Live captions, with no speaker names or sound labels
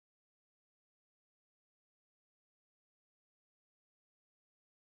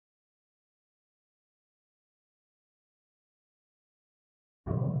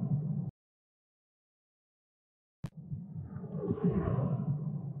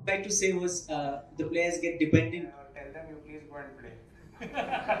Tried to say was the players get dependent. Tell them you please go and play.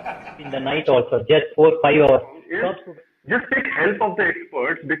 In the night also, just 4-5 hours. Just take help of the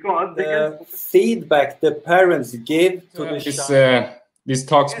experts because they the feedback the parents give to the These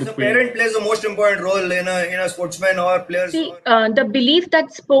talks Yes, the between parent plays the most important role in a sportsman or players. See, the belief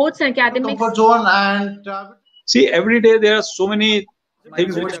that sports academics. Comfort zone and see, every day there are so many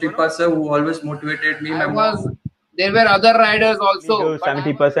things. Coach Tipasa, who always motivated me. There were other riders also.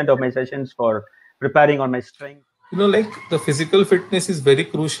 70% of my sessions for preparing on my strength. Like the physical fitness is very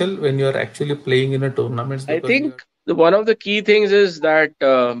crucial when you are actually playing in a tournament. I think one of the key things is that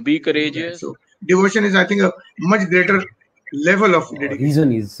be courageous. So devotion is, I think, a much greater level of dedication.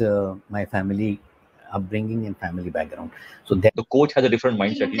 Reason is my family upbringing and family background. So that the coach has a different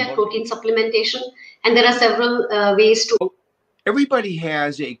mindset. That protein supplementation, and there are several ways to. Everybody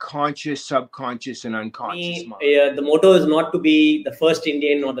has a conscious, subconscious, and unconscious mind. The motto is not to be the first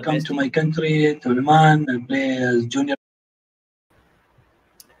Indian or the come best. to my country, to Viman, and play as junior.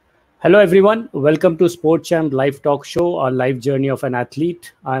 Hello everyone, welcome to Sport Champ live talk show, our live journey of an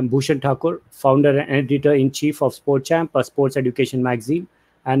athlete. I am Bhushan Thakur, founder and editor-in-chief of Sport Champ, a sports education magazine,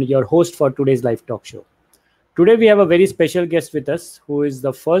 and your host for today's live talk show. Today we have a very special guest with us, who is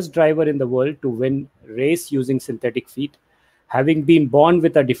the first driver in the world to win race using synthetic feet. Having been born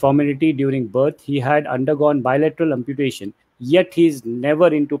with a deformity during birth, he had undergone bilateral amputation, yet he is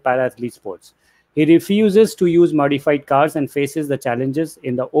never into para-athlete sports. He refuses to use modified cars and faces the challenges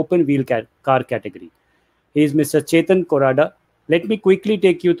in the open wheel car category. He is Mr. Chetan Korada. Let me quickly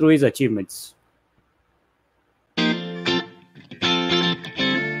take you through his achievements.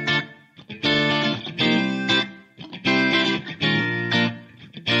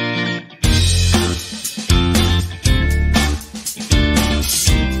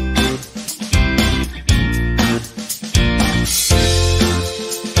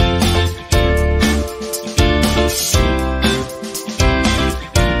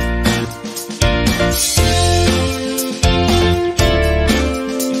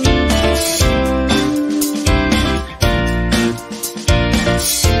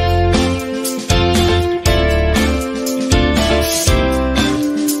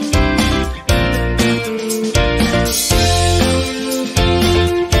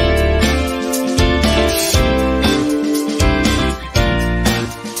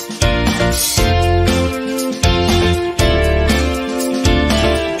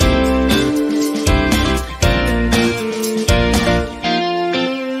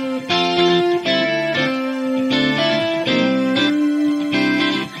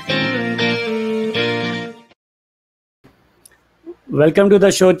 Welcome to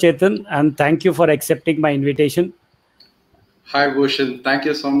the show, Chetan, and thank you for accepting my invitation. Hi, Bhushan. Thank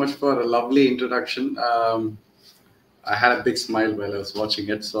you so much for a lovely introduction. I had a big smile while I was watching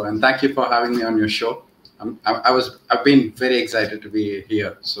it. And thank you for having me on your show. I've been very excited to be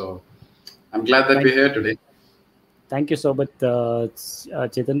here. So I'm glad that we're here today. Thank you so much,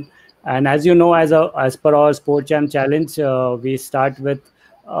 Chetan. And as you know, as per our Sport Champ challenge, we start with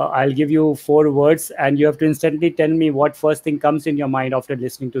I'll give you 4 words, and you have to instantly tell me what first thing comes in your mind after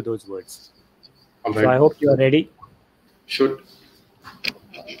listening to those words. All right. So I hope you are ready. Should.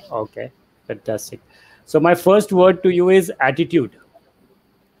 Okay, fantastic. So my first word to you is attitude.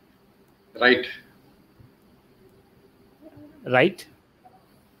 Right. Right?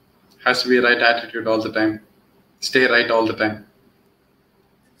 Has to be right attitude all the time. Stay right all the time.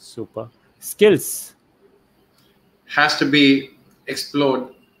 Super. Skills. Has to be explored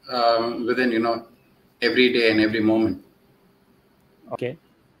within, every day and every moment. Okay.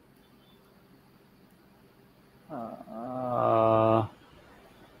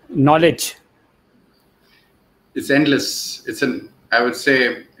 Knowledge. It's endless. I would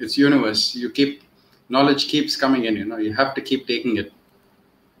say it's universe. Knowledge keeps coming in, you have to keep taking it.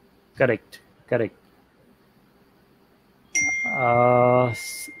 Correct.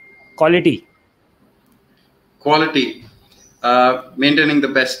 Quality. Maintaining the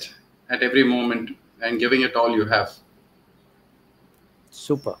best at every moment and giving it all you have.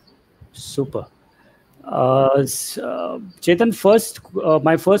 Super. Chetan,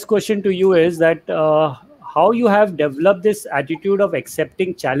 my first question to you is that how you have developed this attitude of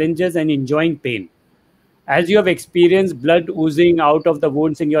accepting challenges and enjoying pain. As you have experienced blood oozing out of the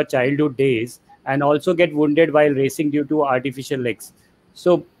wounds in your childhood days and also get wounded while racing due to artificial legs.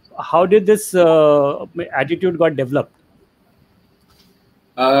 So how did this attitude got developed?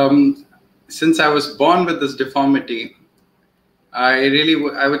 Since I was born with this deformity, I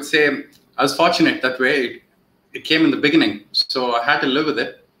would say I was fortunate that way. It came in the beginning, so I had to live with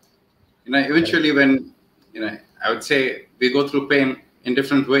it. Eventually when, I would say we go through pain, in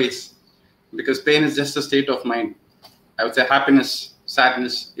different ways, because pain is just a state of mind. I would say happiness,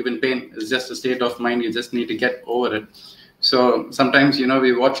 sadness, even pain is just a state of mind. You just need to get over it. So sometimes,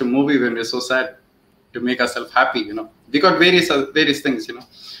 we watch a movie when we're so sad to make ourselves happy, We got various things,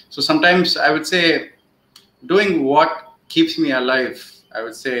 So sometimes I would say doing what keeps me alive, I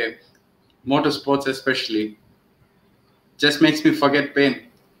would say motorsports especially, just makes me forget pain.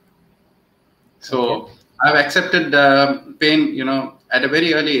 So I've accepted pain, at a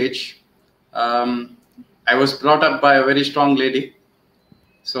very early age. I was brought up by a very strong lady.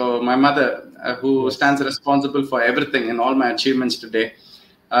 So my mother, who stands responsible for everything and all my achievements today.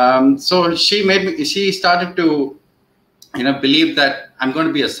 So she started to, believe that I'm going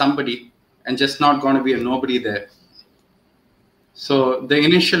to be a somebody and just not going to be a nobody there. So the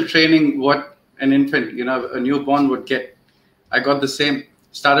initial training, what an infant, a newborn would get, I got the same.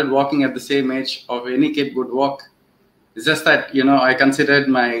 Started walking at the same age of any kid would walk. It's just that, I considered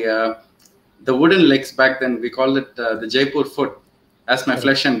my, the wooden legs back then, we called it the Jaipur foot, as my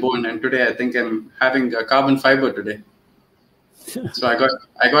flesh and bone. And today I think I'm having a carbon fiber today. So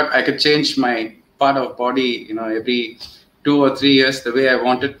I could change my part of body, every 2 or 3 years the way I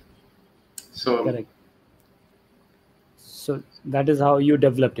wanted. So correct. So that is how you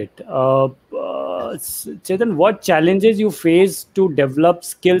developed it. Chetan, what challenges you face to develop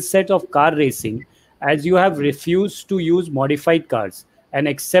skill set of car racing, as you have refused to use modified cars and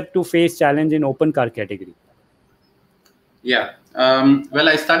accept to face challenge in open car category? Yeah. Well,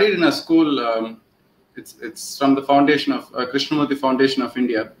 I studied in a school. It's from the foundation of Krishnamurti Foundation of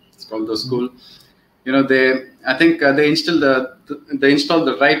India. It's called the school. I think they installed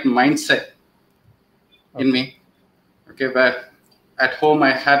the right mindset in me. Okay, but at home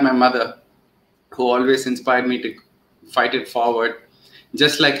I had my mother, who always inspired me to fight it forward,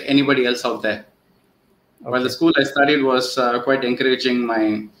 just like anybody else out there. Well, the school I studied was quite encouraging.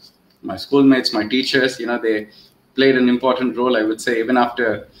 My schoolmates, my teachers, they played an important role, I would say. Even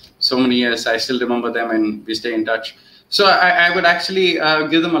after so many years, I still remember them and we stay in touch. So I would actually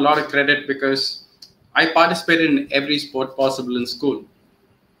give them a lot of credit, because I participated in every sport possible in school.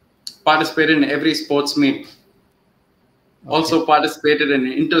 Participated in every sports meet. Also participated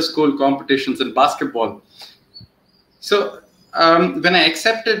in inter-school competitions in basketball. So when I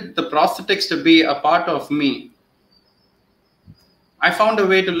accepted the prosthetics to be a part of me, I found a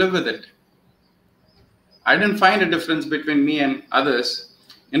way to live with it. I didn't find a difference between me and others.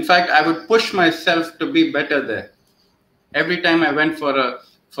 In fact, I would push myself to be better there. Every time I went for a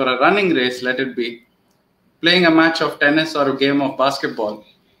running race, let it be, playing a match of tennis or a game of basketball,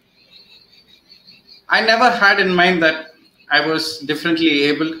 I never had in mind that I was differently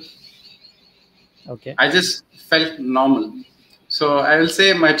abled. Okay. I just felt normal. So I will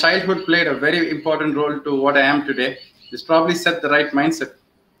say my childhood played a very important role to what I am today. It's probably set the right mindset.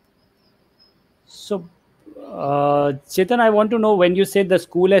 So, Chetan, I want to know, when you say the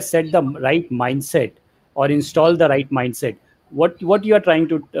school has set the right mindset or installed the right mindset, what you are trying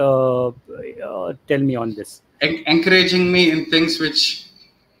to tell me on this? Encouraging me in things which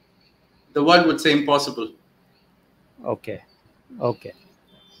the world would say impossible. Okay.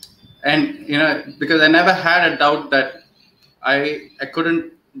 And because I never had a doubt that I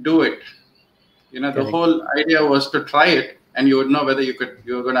couldn't do it. The whole idea was to try it, and you would know whether you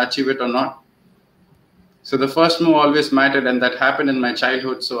were going to achieve it or not. So the first move always mattered, and that happened in my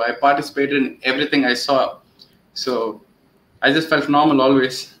childhood. So I participated in everything I saw. So I just felt normal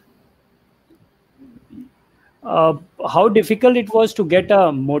always. How difficult it was to get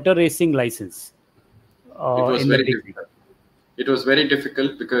a motor racing license? It was very difficult. It was very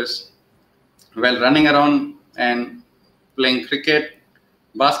difficult because, well, running around and playing cricket,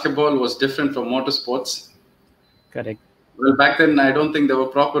 basketball was different from motorsports. Correct. Well, back then, I don't think there were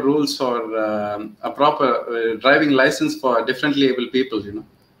proper rules for a proper driving license for differently able people,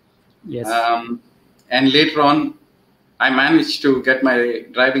 Yes. And later on, I managed to get my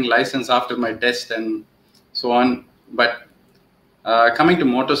driving license after my test and so on. But coming to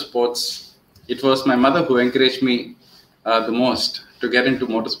motorsports, it was my mother who encouraged me the most to get into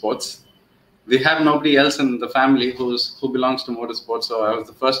motorsports. We have nobody else in the family who belongs to motorsports, so I was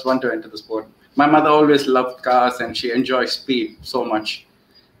the first one to enter the sport. My mother always loved cars and she enjoyed speed so much.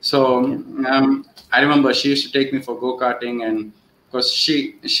 So I remember she used to take me for go-karting, and because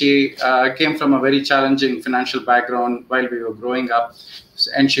she came from a very challenging financial background while we were growing up,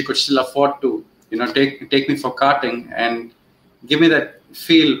 and she could still afford to take me for karting and give me that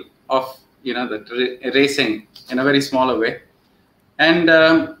feel of that racing in a very smaller way. And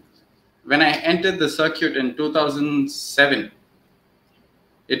when I entered the circuit in 2007,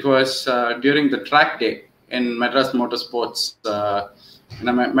 it was during the track day in Madras Motorsports, in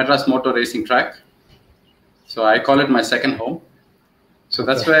a Madras Motor Racing track. So I call it my second home. So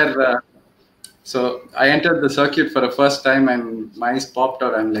that's where, so I entered the circuit for the first time and my eyes popped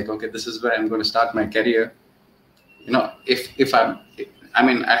out. I'm like, okay, this is where I'm going to start my career. You know,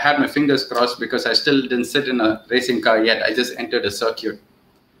 I had my fingers crossed because I still didn't sit in a racing car yet. I just entered a circuit.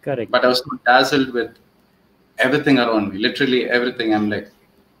 Correct. But I was so dazzled with everything around me, literally everything. I'm like,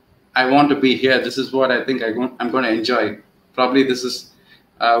 I want to be here. This is what I think I'm going to enjoy. Probably this is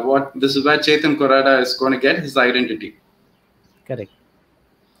where Chetan Korada is going to get his identity. Correct.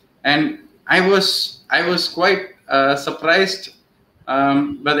 And I was quite surprised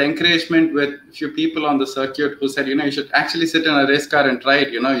by the encouragement with a few people on the circuit who said, you should actually sit in a race car and try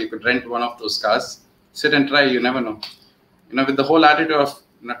it. You could rent one of those cars, sit and try. You never know. With the whole attitude of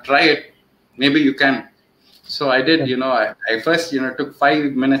try it, maybe you can. So I did. I first took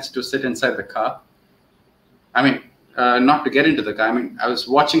 5 minutes to sit inside the car. Not to get into the car. I was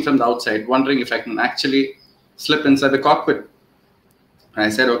watching from the outside, wondering if I can actually slip inside the cockpit. And I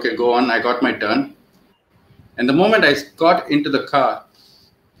said, okay, go on. I got my turn. And the moment I got into the car,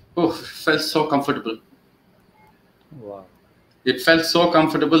 it felt so comfortable. Wow. It felt so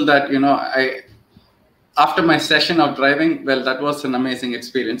comfortable that, after my session of driving, well, that was an amazing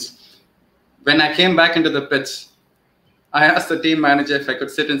experience. When I came back into the pits, I asked the team manager if I could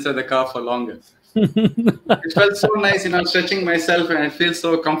sit inside the car for longer. It felt so nice, stretching myself, and I feel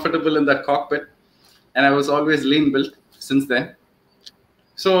so comfortable in that cockpit. And I was always lean built since then.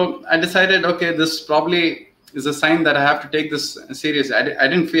 So I decided, okay, this probably is a sign that I have to take this serious. I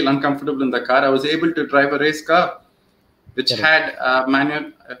didn't feel uncomfortable in the car. I was able to drive a race car, which had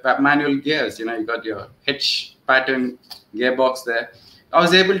manual gears. You got your hitch pattern gearbox there. I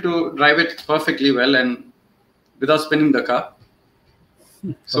was able to drive it perfectly well and without spinning the car.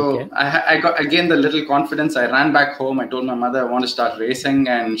 So I gained a little confidence. I ran back home. I told my mother I want to start racing,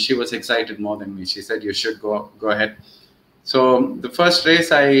 and she was excited more than me. She said, you should go ahead. So the first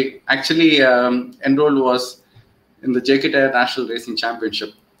race I actually enrolled was in the JK National Racing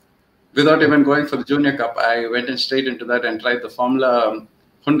Championship. Without even going for the Junior Cup, I went in straight into that and tried the Formula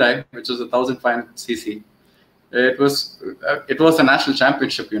Hyundai, which was a 1500cc. It was a national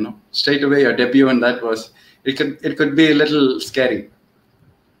championship, Straight away, your debut in that it could be a little scary.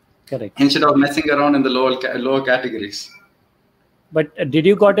 Correct. Instead of messing around in the lower categories. But did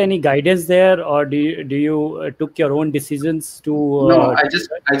you got any guidance there, or do you took your own decisions to? No,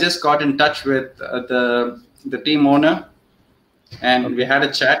 I just got in touch with the team owner, and we had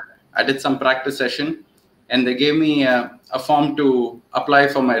a chat. I did some practice session, and they gave me a form to apply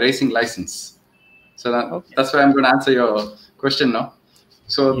for my racing license. So that's why I'm going to answer your question now.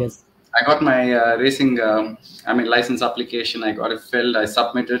 So yes. I got my racing license application. I got it filled. I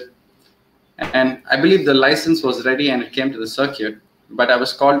submitted. And I believe the license was ready and it came to the circuit, but I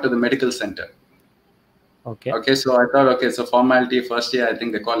was called to the medical center. Okay, so I thought, okay, it's a formality. First year, I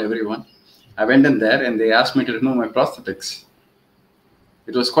think they call everyone. I went in there and they asked me to remove my prosthetics.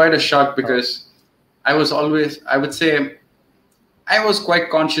 It was quite a shock because I was always, I would say, I was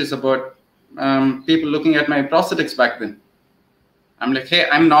quite conscious about people looking at my prosthetics back then. I'm like, hey,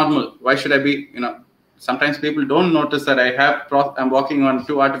 I'm normal. Why should I be, sometimes people don't notice that I'm walking on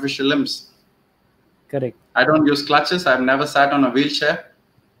 2 artificial limbs. Correct. I don't use clutches. I've never sat on a wheelchair.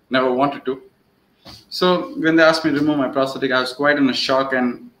 Never wanted to. So when they asked me to remove my prosthetic, I was quite in a shock,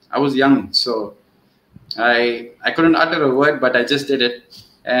 and I was young. So I couldn't utter a word, but I just did it.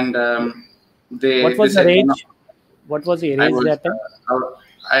 And what was the age? What was the age that time?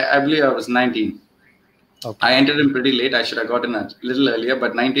 I believe I was 19. Okay. I entered in pretty late. I should have gotten a little earlier,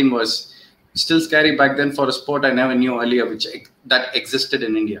 but 19 was still scary back then for a sport I never knew earlier, that existed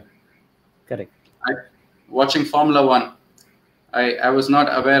in India. Correct. Watching Formula 1, I was not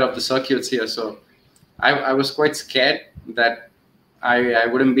aware of the circuits here, so I was quite scared that I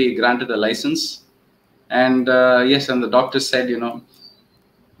wouldn't be granted a license. And yes, and the doctor said,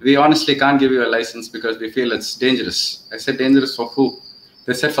 we honestly can't give you a license because we feel it's dangerous. I said, dangerous for who?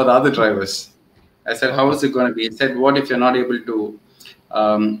 They said, for the other drivers. I said, how is it going to be? He said, what if you're not able to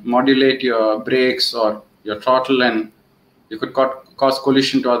modulate your brakes or your throttle, and you could cause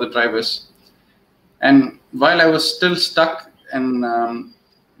collision to other drivers? And while I was still stuck in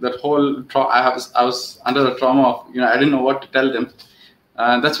that whole, I was under the trauma of, I didn't know what to tell them.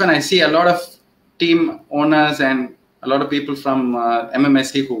 That's when I see a lot of team owners and a lot of people from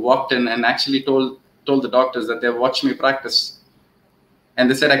MMSC who walked in and actually told the doctors that they watched me practice, and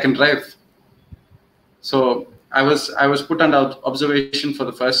they said I can drive. So I was put under observation for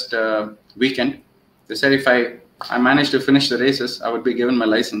the first weekend. They said if I managed to finish the races, I would be given my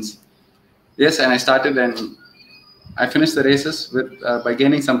license. Yes, and I started and I finished the races with by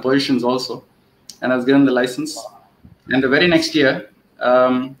gaining some positions also, and I was given the license. And the very next year,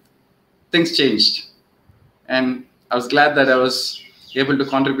 things changed, and I was glad that I was able to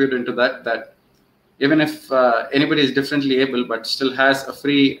contribute into that. That even if anybody is differently able but still has a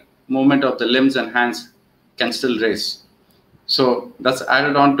free movement of the limbs and hands, can still race. So that's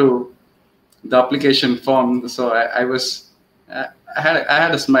added on to the application form. So I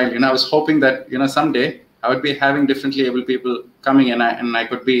had a smile. I was hoping that someday I would be having differently able people coming in, and I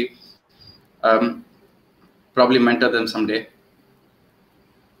could be probably mentor them someday.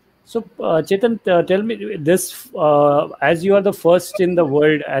 So, Chetan, tell me this: as you are the first in the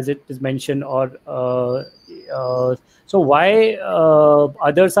world, as it is mentioned, or so why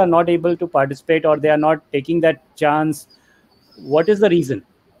others are not able to participate, or they are not taking that chance? What is the reason?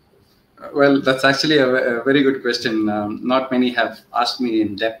 Well, that's actually a very good question. Not many have asked me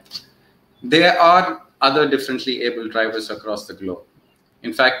in depth. There are other differently able drivers across the globe.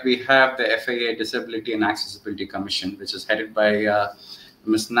 In fact, we have the FIA Disability and Accessibility Commission, which is headed by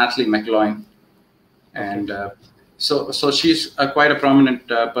Ms. Natalie McLoin. And so she's quite a prominent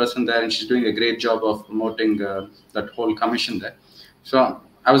person there, and she's doing a great job of promoting that whole commission there. So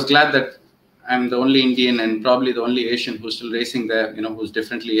I was glad that I'm the only Indian and probably the only Asian who's still racing there, who's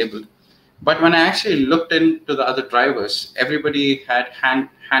differently able. But when I actually looked into the other drivers, everybody had hand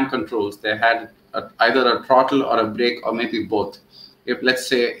controls. They had either a throttle or a brake, or maybe both. Let's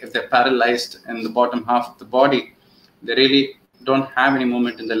say if they're paralyzed in the bottom half of the body, they really don't have any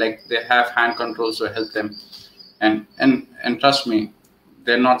movement in the leg. They have hand controls to help them. And trust me,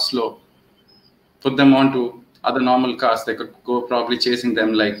 they're not slow. Put them onto other normal cars, they could go probably chasing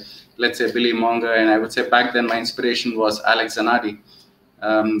them, like let's say Billy Monger. And I would say back then my inspiration was Alex Zanardi,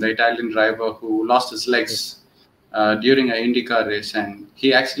 the Italian driver who lost his legs during an IndyCar race, and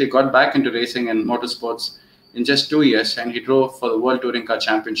he actually got back into racing and motorsports in just 2 years, and he drove for the World Touring Car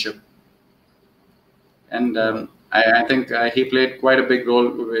Championship. And I think he played quite a big role,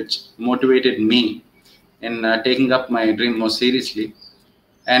 which motivated me in taking up my dream more seriously.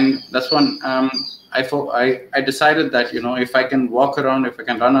 And that's when I decided that if I can walk around, if I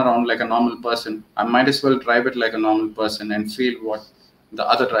can run around like a normal person, I might as well drive it like a normal person and feel what the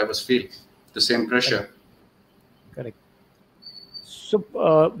other drivers feel, the same pressure. Correct. So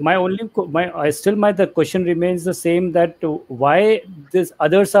the question remains the same, that why these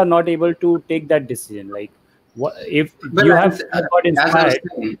others are not able to take that decision. Like, what if you got inspired?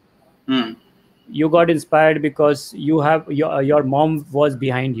 You got inspired because you have your mom was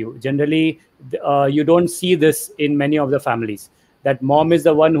behind you. Generally, you don't see this in many of the families, that mom is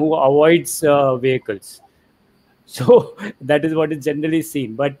the one who avoids vehicles. So that is what is generally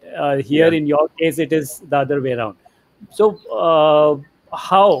seen. But here in your case, it is the other way around. So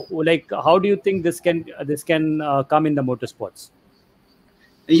how do you think this can come in the motorsports?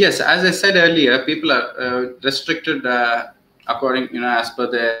 Yes, as I said earlier, people are restricted according, as per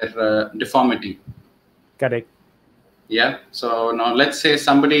their deformity. Correct. Yeah. So now let's say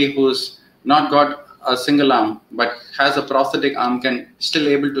somebody who's not got a single arm but has a prosthetic arm can still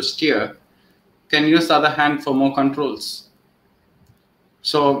able to steer, can use the other hand for more controls.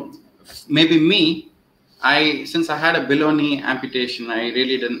 So maybe me, since I had a below knee amputation, I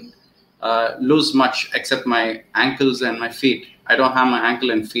really didn't lose much except my ankles and my feet. I don't have my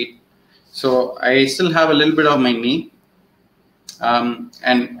ankle and feet, so I still have a little bit of my knee,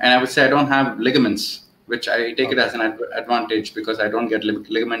 and I would say I don't have ligaments, which I take it as an advantage because I don't get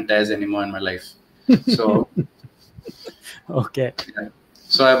ligament tears anymore in my life. So okay. Yeah.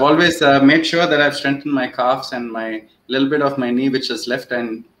 So I've always made sure that I've strengthened my calves and my little bit of my knee, which is left,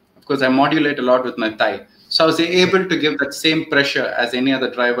 and of course I modulate a lot with my thigh. So I was able to give that same pressure as any other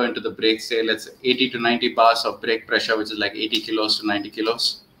driver into the brake, say let's 80 to 90 bars of brake pressure, which is like 80 kilos to 90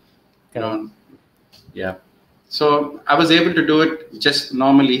 kilos. Yeah. So I was able to do it just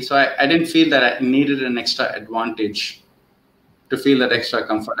normally. So I didn't feel that I needed an extra advantage to feel that extra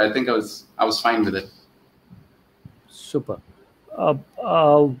comfort. I think I was fine with it. Super.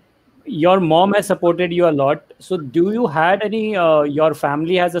 Your mom has supported you a lot. So do you had any, your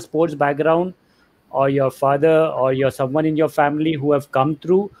family has a sports background, or your father or someone in your family who have come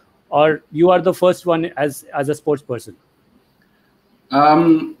through, or you are the first one as a sports person?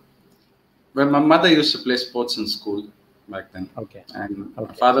 Well, my mother used to play sports in school back then. Okay. And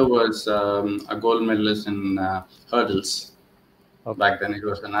my father was a gold medalist in hurdles. Okay. Back then, he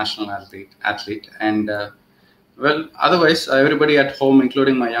was a national athlete. And well, otherwise, everybody at home,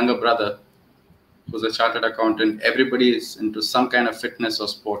 including my younger brother, who's a chartered accountant, everybody is into some kind of fitness or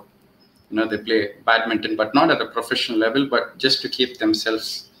sport. They play badminton, but not at a professional level, but just to keep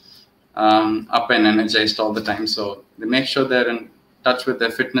themselves up and energized all the time. So they make sure they're in touch with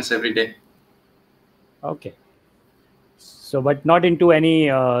their fitness every day. Okay. So, but not into any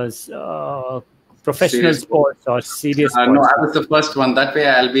professional Serious sports or serious sports? No, I was the first one. That way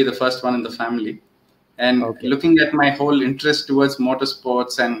I'll be the first one in the family. And looking at my whole interest towards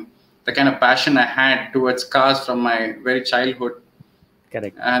motorsports and the kind of passion I had towards cars from my very childhood.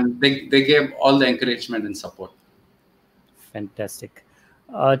 Correct. And they gave all the encouragement and support. Fantastic.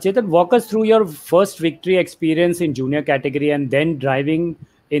 Chetan, walk us through your first victory experience in junior category and then driving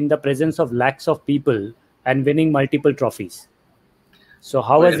in the presence of lakhs of people and winning multiple trophies. So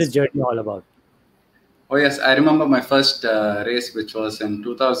how was this journey all about? Oh yes, I remember my first race, which was in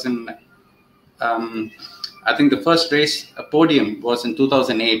 2000. I think the first race, a podium, was in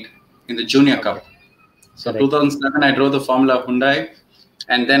 2008 in the Junior Cup. So 2007, I drove the Formula Hyundai,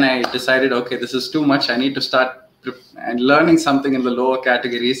 and then I decided, okay, this is too much. I need to start and learning something in the lower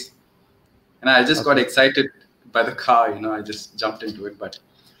categories. And I just got excited by the car. I just jumped into it. But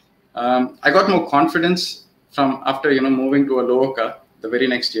I got more confidence from after moving to a lower car the very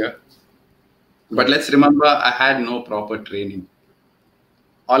next year. But let's remember, I had no proper training.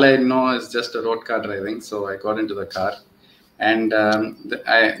 All I know is just a road car driving. So I got into the car. And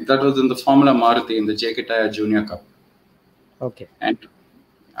that was in the Formula Maruti in the JK Tyre Junior Cup. Okay. And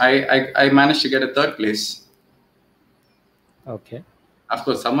I managed to get a third place. Okay. Of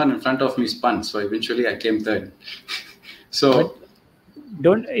course, someone in front of me spun. So eventually I came third. So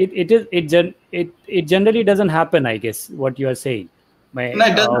it generally doesn't happen, I guess, what you are saying. No,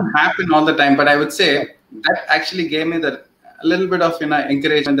 it doesn't happen all the time. But I would say that actually gave me a little bit of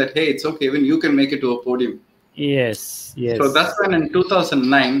encouragement that, hey, it's okay, even you can make it to a podium. Yes, yes. So that's when in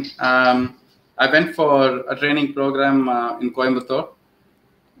 2009, I went for a training program in Coimbatore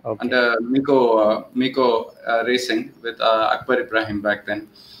under Miko Racing with Akbar Ibrahim back then.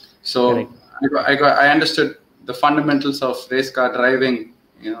 So I understood the fundamentals of race car driving.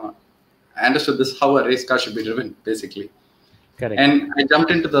 I understood how a race car should be driven, basically. Correct. And I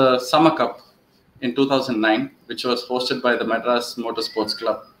jumped into the Summer Cup in 2009, which was hosted by the Madras Motorsports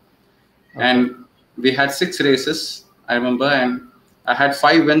Club. And we had 6 races, I remember, and I had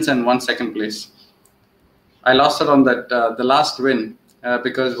 5 wins and 1 second place. I lost it on the last win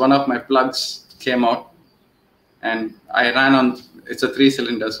because one of my plugs came out, and I ran on, it's a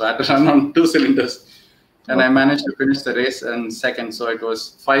 3-cylinder, so I had to run on 2 cylinders. And I managed to finish the race in second. So it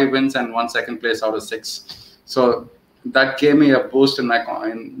was 5 wins and 1 second place out of 6. So that gave me a boost in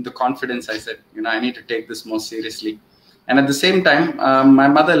the confidence. I said, I need to take this more seriously. And at the same time, my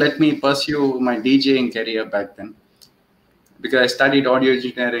mother let me pursue my DJing career back then, because I studied audio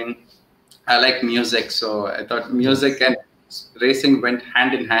engineering. I like music, so I thought music and racing went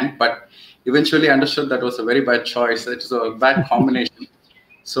hand in hand. But eventually understood that was a very bad choice. It was a bad combination.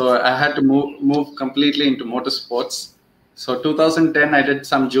 So I had to move completely into motorsports. So 2010, I did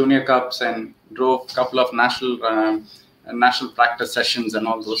some junior cups and drove a couple of national practice sessions and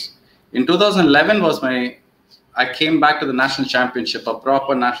all those. In 2011 I came back to the national championship, a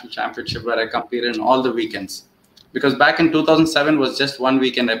proper national championship where I competed in all the weekends. Because back in 2007 was just one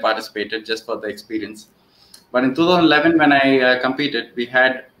weekend I participated just for the experience. But in 2011, when I competed, we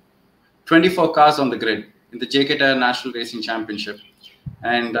had 24 cars on the grid in the JK Tyre National Racing Championship.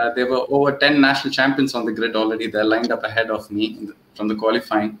 And there were over 10 national champions on the grid already. They're lined up ahead of me from the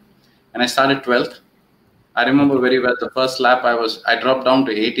qualifying. And I started 12th. I remember very well the first lap I dropped down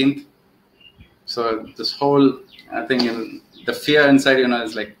to 18th. So this whole thing, the fear inside,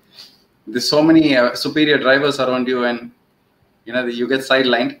 is like, there's so many superior drivers around you, and you get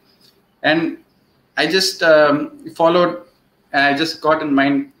sidelined. And I just followed, and I just got in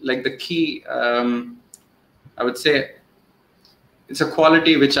mind, like, the key, I would say, it's a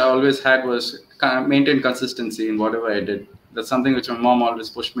quality which I always had was maintain consistency in whatever I did. That's something which my mom always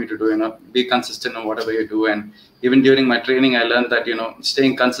pushed me to do, be consistent in whatever you do. And even during my training, I learned that,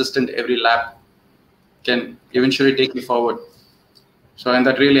 staying consistent every lap can eventually take you forward. So, and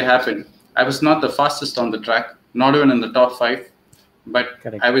that really happened. I was not the fastest on the track, not even in the top 5, but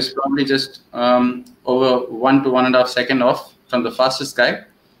I was probably just over 1 to 1.5 seconds off from the fastest guy.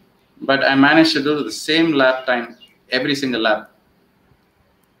 But I managed to do the same lap time every single lap,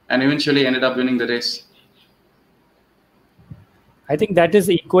 and eventually ended up winning the race. I think that is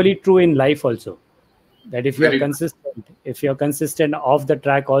equally true in life also. That if you're consistent off the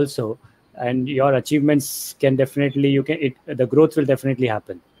track also, and your achievements can definitely, the growth will definitely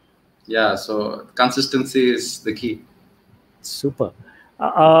happen. Yeah, so consistency is the key. Super.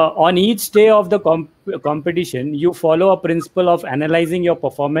 On each day of the competition, you follow a principle of analyzing your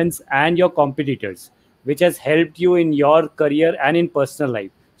performance and your competitors, which has helped you in your career and in personal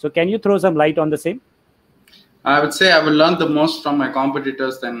life. So can you throw some light on the same? I would say I will learn the most from my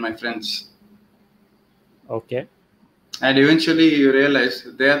competitors than my friends. Okay. And eventually you realize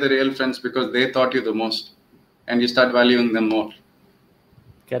they are the real friends because they taught you the most, and you start valuing them more.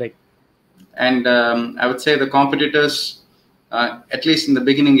 Correct. And I would say the competitors, at least in the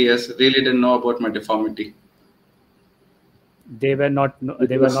beginning years, really didn't know about my deformity. They were not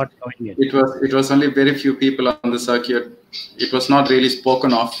knowing it. It was only very few people on the circuit. It was not really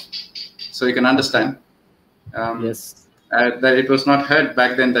spoken of, so you can understand. Yes. That it was not heard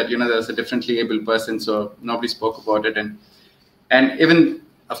back then that there was a differently able person, so nobody spoke about it. And even,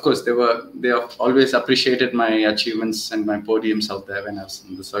 of course, they have always appreciated my achievements and my podiums out there when I was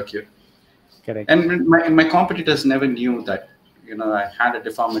in the circuit. Correct. And my competitors never knew that I had a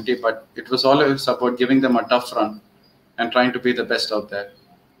deformity, but it was always about giving them a tough run and trying to be the best out there.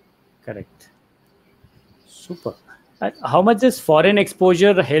 Correct. Super. And how much does foreign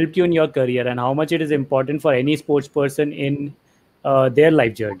exposure helped you in your career, and how much it is important for any sports person in their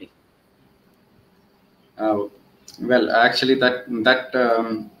life journey? Well, actually, that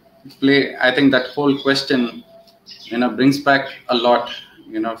play, I think that whole question, brings back a lot,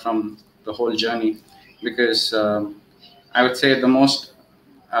 from the whole journey, because I would say the most,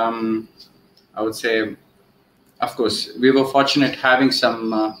 of course, we were fortunate having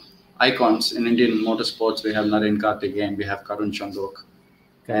some icons in Indian motorsports. We have Naren Karthikeyan, we have Karun Chandok,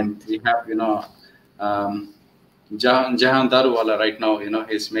 and we have, Jahan Daruwala right now,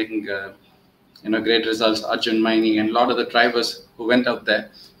 he's making, great results. Arjun Maini and a lot of the drivers who went out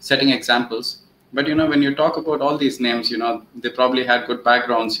there setting examples. But, when you talk about all these names, they probably had good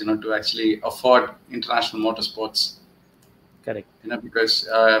backgrounds, to actually afford international motorsports. Correct. Because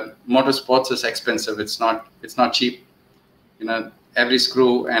motorsports is expensive. It's not cheap. Every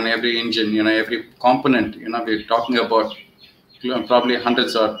screw and every engine, every component, we're talking about probably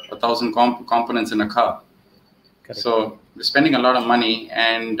hundreds or 1,000 components in a car. Correct. So we're spending a lot of money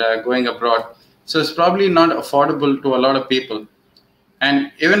and going abroad. So it's probably not affordable to a lot of people.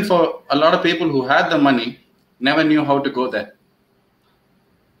 And even for a lot of people who had the money, never knew how to go there.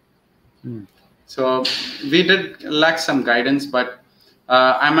 So we did lack some guidance, but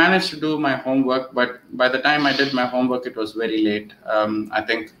I managed to do my homework. But by the time I did my homework, it was very late. I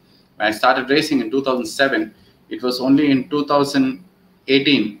think when I started racing in 2007, it was only in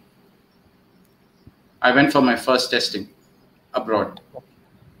 2018 I went for my first testing abroad.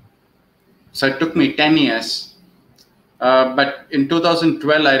 So it took me 10 years. But in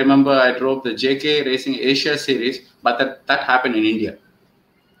 2012, I remember I drove the JK Racing Asia Series, but that happened in India.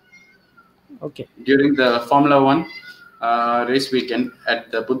 Okay. During the Formula One race weekend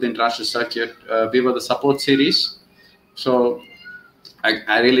at the Buddha International Circuit, we were the support series. So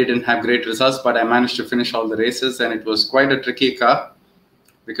I really didn't have great results, but I managed to finish all the races, and it was quite a tricky car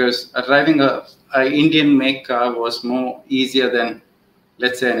because driving a Indian made car was more easier than,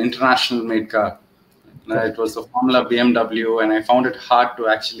 let's say, an international made car. It was a Formula BMW, and I found it hard to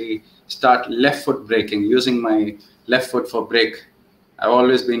actually start left foot braking, using my left foot for brake. I've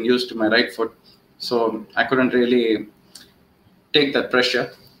always been used to my right foot, so I couldn't really take that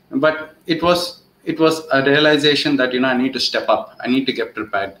pressure. But it was a realization that I need to step up. I need to get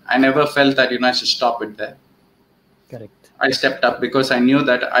prepared. I never felt that I should stop it there. Correct. I stepped up because I knew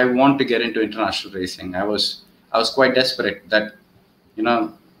that I want to get into international racing. I was quite desperate that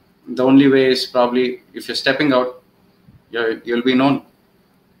the only way is probably if you're stepping out, you'll be known.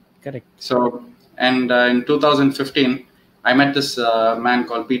 Correct. So, and in 2015, I met this man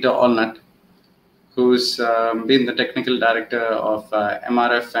called Peter Allnut, who's been the technical director of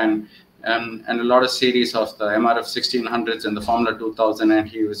MRF and a lot of series of the MRF 1600s and the Formula 2000, and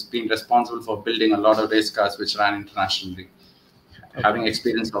he was being responsible for building a lot of race cars which ran internationally, having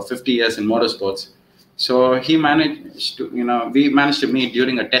experience of 50 years in motorsports. So he managed to, we managed to meet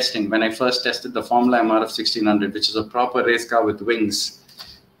during a testing when I first tested the Formula MRF 1600, which is a proper race car with wings.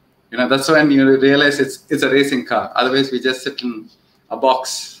 That's when you realize it's a racing car. Otherwise, we just sit in a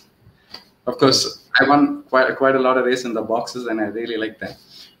box. Of course, I won quite a lot of races in the boxes, and I really like that.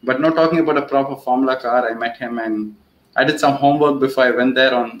 But not talking about a proper Formula car, I met him, and I did some homework before I went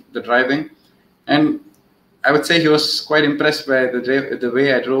there on the driving. And I would say he was quite impressed by the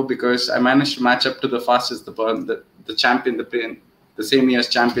way I drove, because I managed to match up to the fastest, the champion, the same year's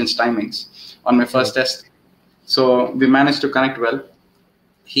champion's timings on my first test. So we managed to connect well.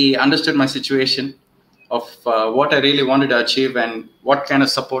 He understood my situation of what I really wanted to achieve and what kind of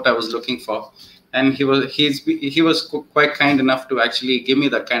support I was looking for. And he was quite kind enough to actually give me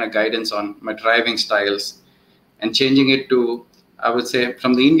that kind of guidance on my driving styles and changing it to, I would say,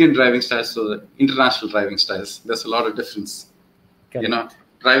 from the Indian driving styles to the international driving styles. There's a lot of difference.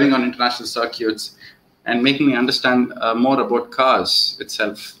 driving on international circuits and making me understand more about cars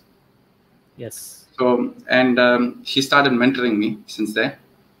itself. Yes. So, and he started mentoring me since there.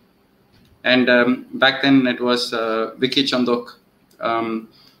 And back then it was Vicky Chandok.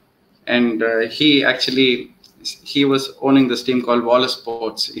 He was owning this team called Wallace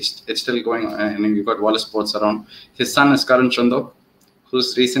Sports. It's still going on, and you've got Wallace Sports around. His son is Karan Chandok,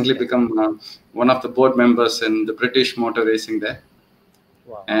 who's recently become one of the board members in the British motor racing there.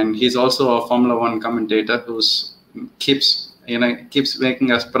 Wow. And he's also a Formula One commentator who's keeps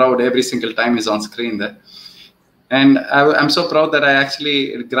making us proud every single time he's on screen there. And I'm so proud that I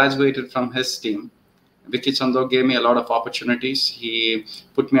actually graduated from his team. Vicky Chandok gave me a lot of opportunities. He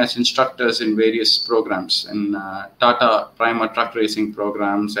put me as instructors in various programs, in Tata Prima truck racing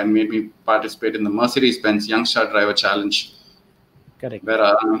programs, and made me participate in the Mercedes-Benz Youngstar Driver Challenge. Correct. Where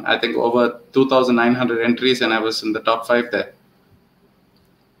I think over 2,900 entries, and I was in the top 5 there.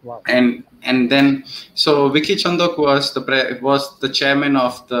 Wow. And then, so Vicky Chandok was the chairman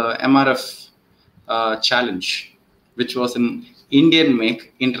of the MRF Challenge, which was an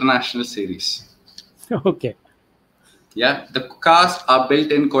Indian-make international series. Okay. Yeah, the cars are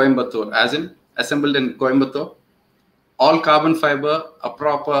built in Coimbatore, as in assembled in Coimbatore. All carbon fiber, a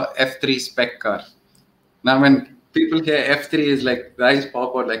proper F3 spec car. Now, when people hear F3, is like the eyes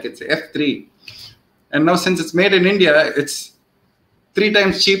pop out like it's F3. And now, since it's made in India, it's 3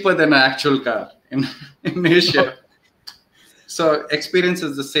 times cheaper than an actual car in Asia. So experience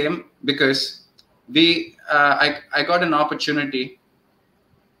is the same, because I got an opportunity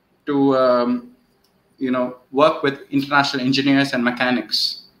to work with international engineers and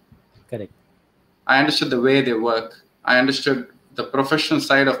mechanics. Correct. I understood the way they work. I understood the professional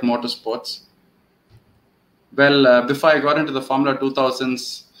side of motorsports. Well, before I got into the Formula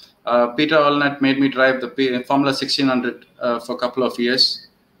 2000s, Peter Allnut made me drive the Formula 1600 for a couple of years,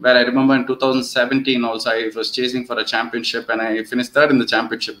 where I remember in 2017 also I was chasing for a championship, and I finished 3rd in the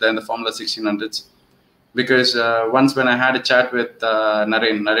championship there in the Formula 1600s. Because once when I had a chat with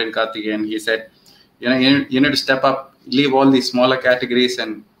Naren Karthikeyan, he said, you need to step up, leave all these smaller categories,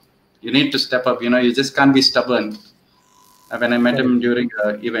 and you need to step up. You just can't be stubborn. When I met him during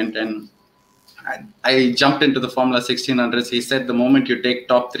an event, and I jumped into the Formula 1600s, he said the moment you take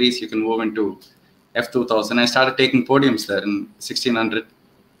top 3s, you can move into F2000. I started taking podiums there in 1600.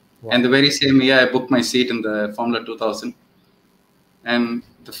 Wow. And the very same year, I booked my seat in the Formula 2000. And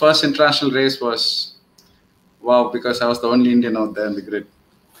the first international race was, wow, because I was the only Indian out there in the grid.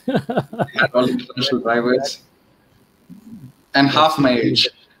 I had all international drivers and half my age.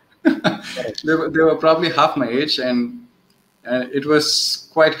 They were probably half my age, and it was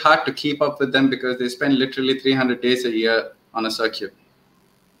quite hard to keep up with them because they spend literally 300 days a year on a circuit.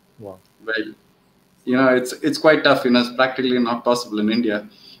 Wow. Well, it's quite tough. It's practically not possible in India.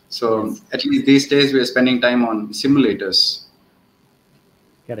 So at least these days we are spending time on simulators.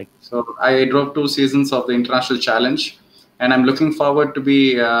 Correct. So I drove 2 seasons of the International Challenge, and I'm looking forward to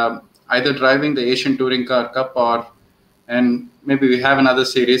be either driving the Asian Touring Car Cup and maybe we have another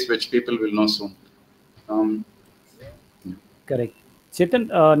series which people will know soon. Correct. Chetan,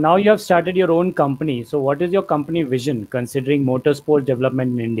 now you have started your own company. So what is your company vision considering motorsport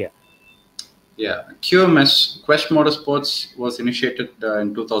development in India? Yeah, QMS, Quest Motorsports, was initiated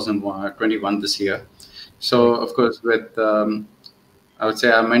in 2021 this year. So of course with I would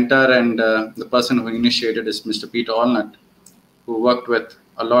say our mentor and the person who initiated is Mr. Peter Allnut, who worked with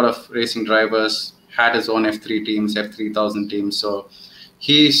a lot of racing drivers, had his own F3 teams, F3000 teams. So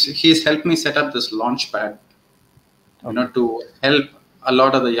he's helped me set up this launch pad, to help a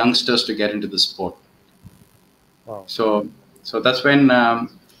lot of the youngsters to get into the sport. Wow. So that's when,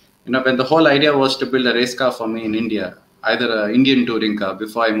 when the whole idea was to build a race car for me in India, either an Indian touring car.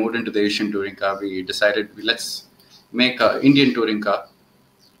 Before I moved into the Asian touring car, we decided let's make an Indian touring car,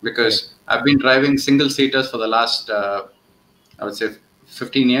 because I've been driving single seaters for the last, I would say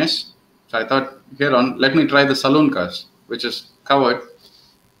 15 years. So I thought, let me try the saloon cars, which is covered.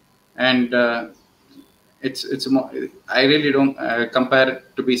 And it's more, I really don't compare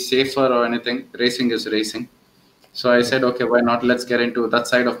it to be safer or anything. Racing is racing. So I said, okay, why not? Let's get into that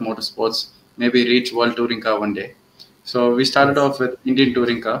side of motorsports, maybe reach World Touring Car one day. So we started off with Indian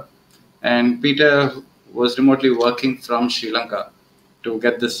Touring Car, and Peter was remotely working from Sri Lanka to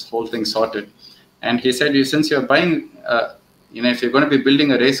get this whole thing sorted. And he said, since you're buying, if you're going to be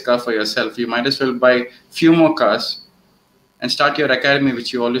building a race car for yourself, you might as well buy few more cars and start your academy,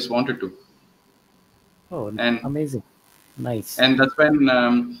 which you always wanted to. Oh, and amazing. Nice. And that's when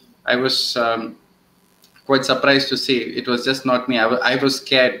I was quite surprised to see it was just not me. I was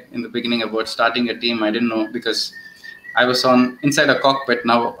scared in the beginning about starting a team. I didn't know, because I was on inside a cockpit.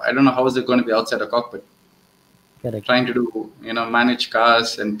 Now I don't know how is it going to be outside a cockpit. Correct. Trying to do, manage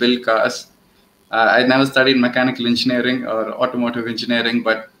cars and build cars. I never studied mechanical engineering or automotive engineering,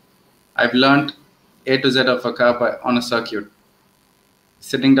 but I've learned A to Z of a car on a circuit,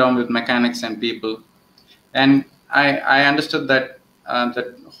 sitting down with mechanics and people. And I understood that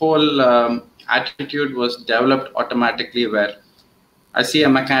that whole attitude was developed automatically, where I see a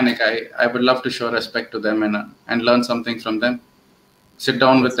mechanic, I would love to show respect to them and learn something from them. Sit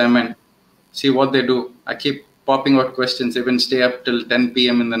down with them and see what they do. I keep popping out questions, even stay up till 10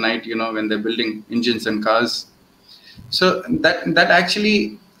 p.m. in the night, when they're building engines and cars. So that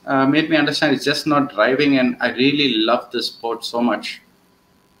actually made me understand it's just not driving, and I really love this sport so much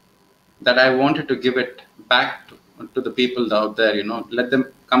that I wanted to give it back to the people out there, let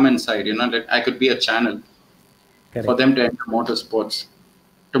them come inside, that I could be a channel for them to enter motorsports.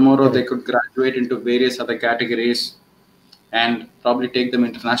 Tomorrow they could graduate into various other categories and probably take them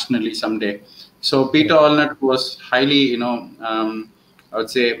internationally someday. So Peter Allnut was highly, I would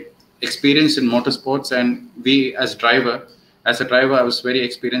say, experienced in motorsports, and as a driver, I was very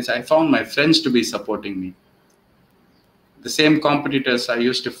experienced. I found my friends to be supporting me. The same competitors I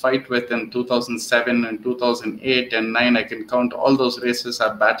used to fight with in 2007 and 2008 and 9, I can count all those races.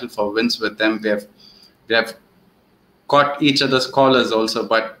 I've battled for wins with them. We have caught each other's collars also.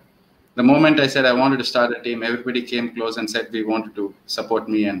 But the moment I said I wanted to start a team, everybody came close and said we wanted to support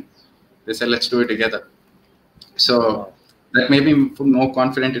me, and they said let's do it together. So that made me more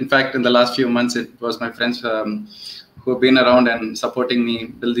confident. In fact, in the last few months, it was my friends who have been around and supporting me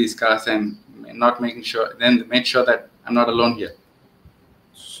build these cars and made sure that I'm not alone here.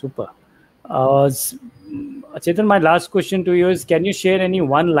 Super. Chetan, my last question to you is, can you share any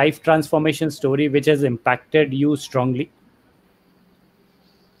one life transformation story which has impacted you strongly?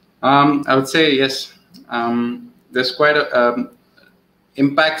 I would say yes. There's quite a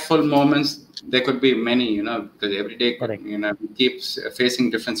impactful moments. There could be many, because every day, we keep facing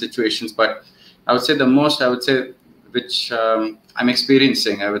different situations. But I would say which I'm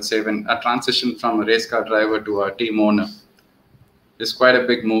experiencing, I would say, when a transition from a race car driver to a team owner is quite a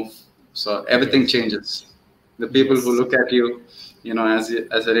big move. So everything changes. The people who look at you,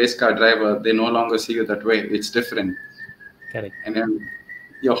 as a race car driver, they no longer see you that way. It's different. Correct. And then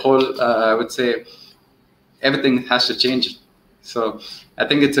your whole, I would say, everything has to change. So I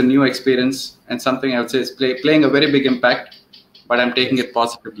think it's a new experience, and something I would say is playing a very big impact, but I'm taking it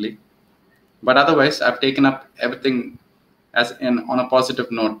positively. But otherwise, I've taken up everything on a positive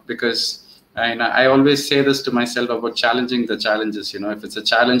note, because I always say this to myself about challenging the challenges. If it's a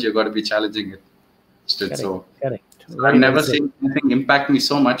challenge, you've got to be challenging it. Correct. I've never seen anything impact me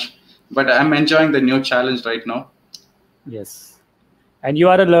so much, but I'm enjoying the new challenge right now. Yes. And you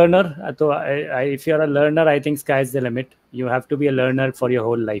are a learner. So if you're a learner, I think sky's the limit. You have to be a learner for your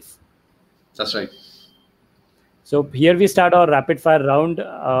whole life. That's right. So here we start our rapid fire round.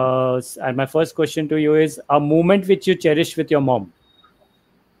 And my first question to you is, a moment which you cherish with your mom.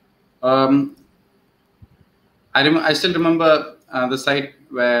 I still remember the site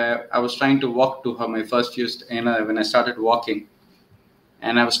where I was trying to walk to her, my first few, when I started walking,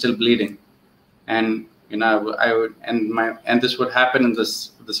 and I was still bleeding. And this would happen in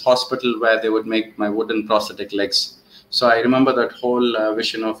this hospital where they would make my wooden prosthetic legs. So I remember that whole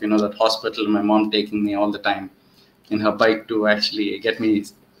vision of that hospital, my mom taking me all the time in her bike to actually get my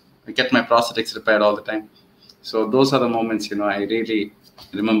prosthetics repaired all the time. So those are the moments I really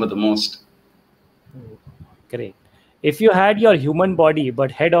remember the most. Great. If you had your human body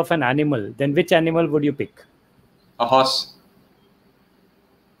but head of an animal, then which animal would you pick? A horse.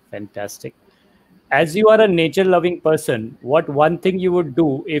 Fantastic. As you are a nature-loving person, what one thing you would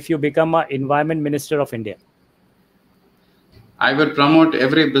do if you become an Environment Minister of India? I would promote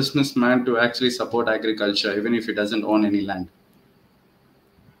every businessman to actually support agriculture, even if he doesn't own any land.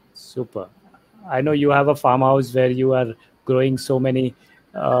 Super. I know you have a farmhouse where you are growing so many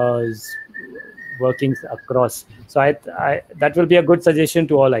workings across. So that will be a good suggestion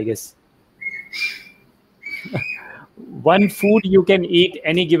to all, I guess. One food you can eat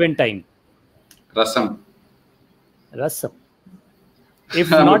any given time. Rasam. Rasam.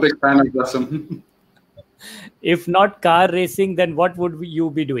 If I'm not, a big fan of rasam. If not car racing, then what would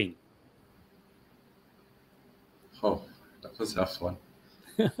you be doing? Oh, that was a rough one.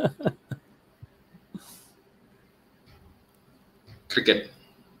 Cricket.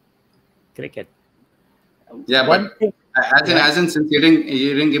 Yeah, but as in since you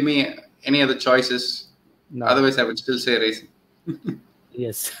didn't give me any other choices, no. Otherwise I would still say racing.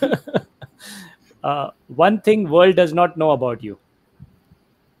 Yes. One thing world does not know about you.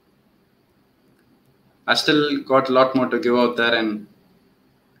 I still got a lot more to give out there, and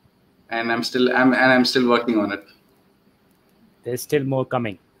I'm still working on it. There's still more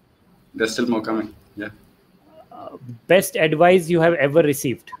coming. There's still more coming. Yeah. Best advice you have ever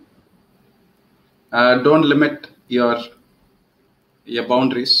received? Don't limit your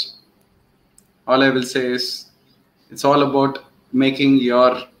boundaries. All I will say is it's all about making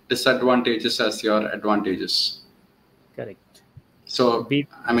your disadvantages as your advantages. Correct. So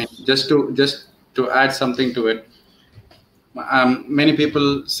I mean, just to add something to it, many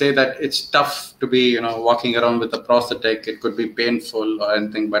people say that it's tough to be walking around with a prosthetic. It could be painful or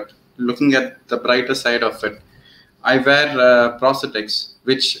anything, but looking at the brighter side of it, I wear prosthetics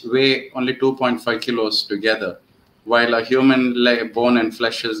which weigh only 2.5 kilos together, while a human bone and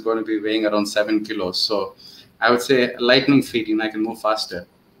flesh is going to be weighing around 7 kilos. So I would say lightning feet, I can move faster.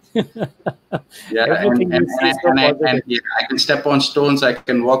 Yeah, and yeah, I can step on stones, I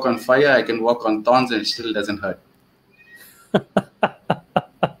can walk on fire, I can walk on thorns, and it still doesn't hurt.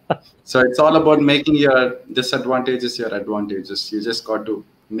 So it's all about making your disadvantages your advantages. You just got to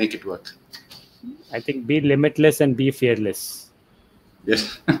make it work. I think be limitless and be fearless.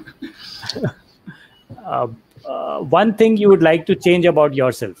 Yes. One thing you would like to change about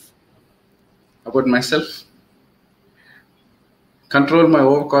yourself? About myself? Control my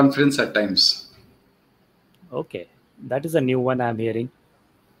overconfidence at times. Okay. That is a new one I'm hearing.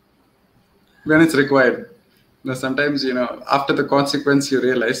 When it's required. Now, sometimes, after the consequence you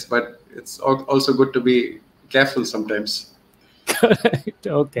realize, but it's also good to be careful sometimes. Correct.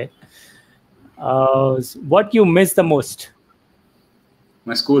 Okay. What you miss the most?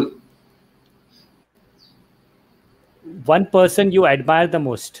 My school. One person you admire the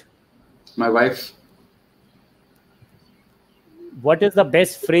most? My wife. What is the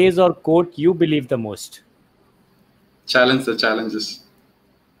best phrase or quote you believe the most? Challenge the challenges.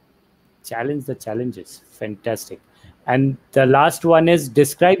 Challenge the challenges. Fantastic. And the last one is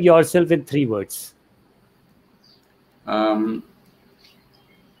describe yourself in 3 words.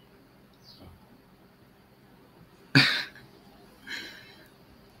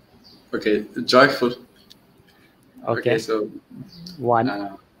 Okay, joyful. Okay, so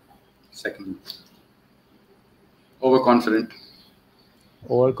 1. Second. Overconfident.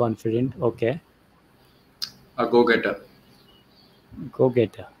 Overconfident. Okay. A go-getter.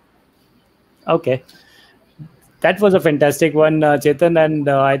 Go-getter. Okay. That was a fantastic one, Chetan. And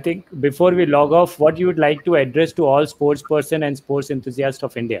I think before we log off, what you would like to address to all sports person and sports enthusiasts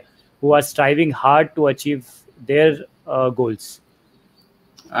of India who are striving hard to achieve their goals?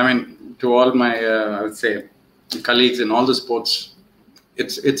 I mean, to all my, I would say, colleagues in all the sports,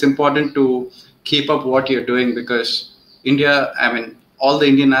 it's important to keep up what you're doing, because India, I mean, all the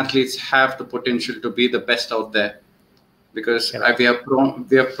Indian athletes have the potential to be the best out there, because we have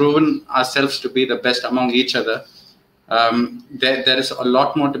proven ourselves to be the best among each other. There is a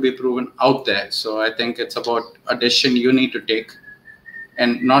lot more to be proven out there. So I think it's about a decision you need to take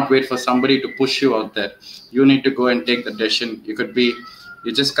and not wait for somebody to push you out there. You need to go and take the decision.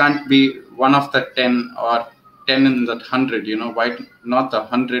 You just can't be one of the 10 or 10 in that 100, why not the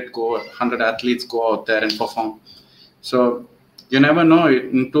 100 athletes go out there and perform? So you never know,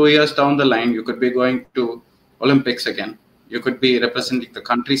 in 2 years down the line, you could be going to Olympics again. You could be representing the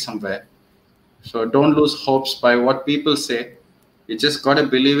country somewhere. So don't lose hopes by what people say. You just got to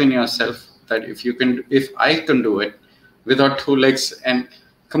believe in yourself that if I can do it without 2 legs, and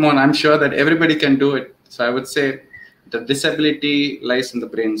come on, I'm sure that everybody can do it. So I would say the disability lies in the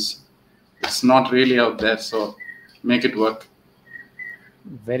brains. It's not really out there. So make it work.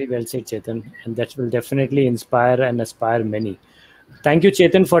 Very well said, Chetan. And that will definitely inspire and aspire many. Thank you,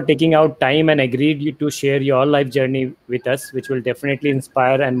 Chetan, for taking out time and agreed to share your life journey with us, which will definitely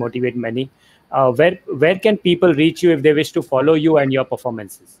inspire and motivate many. Where can people reach you if they wish to follow you and your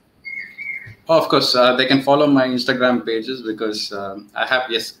performances? Oh, of course, they can follow my Instagram pages, because I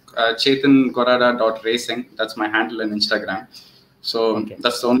have, chetankorada.racing. That's my handle on Instagram. So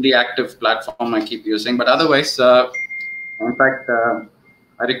that's the only active platform I keep using. But otherwise, in fact,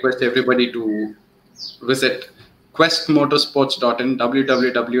 I request everybody to visit questmotorsports.in,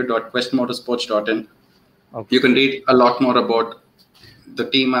 www.questmotorsports.in. You can read a lot more about the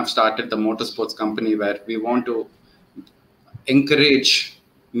team I've started, the motorsports company, where we want to encourage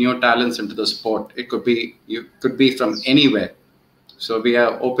new talents into the sport. You could be from anywhere. So we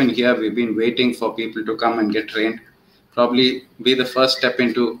are open here. We've been waiting for people to come and get trained. Probably be the first step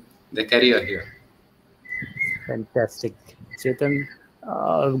into the career here. Fantastic. Chetan,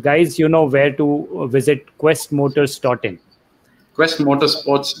 guys, you know where to visit questmotors.in.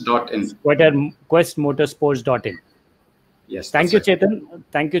 Questmotorsports.in. Questmotorsports.in. Yes. Thank you, Chetan.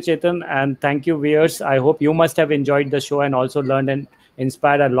 Thank you, Chetan. And thank you, viewers. I hope you must have enjoyed the show and also learned and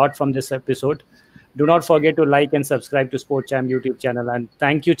inspired a lot from this episode. Do not forget to like and subscribe to Sport Champ YouTube channel. And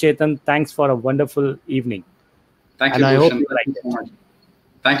thank you, Chetan. Thanks for a wonderful evening. Thank and you, I hope Bhushan. you Thank liked you so much.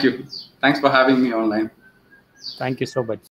 Thank you. Thanks for having me online. Thank you so much.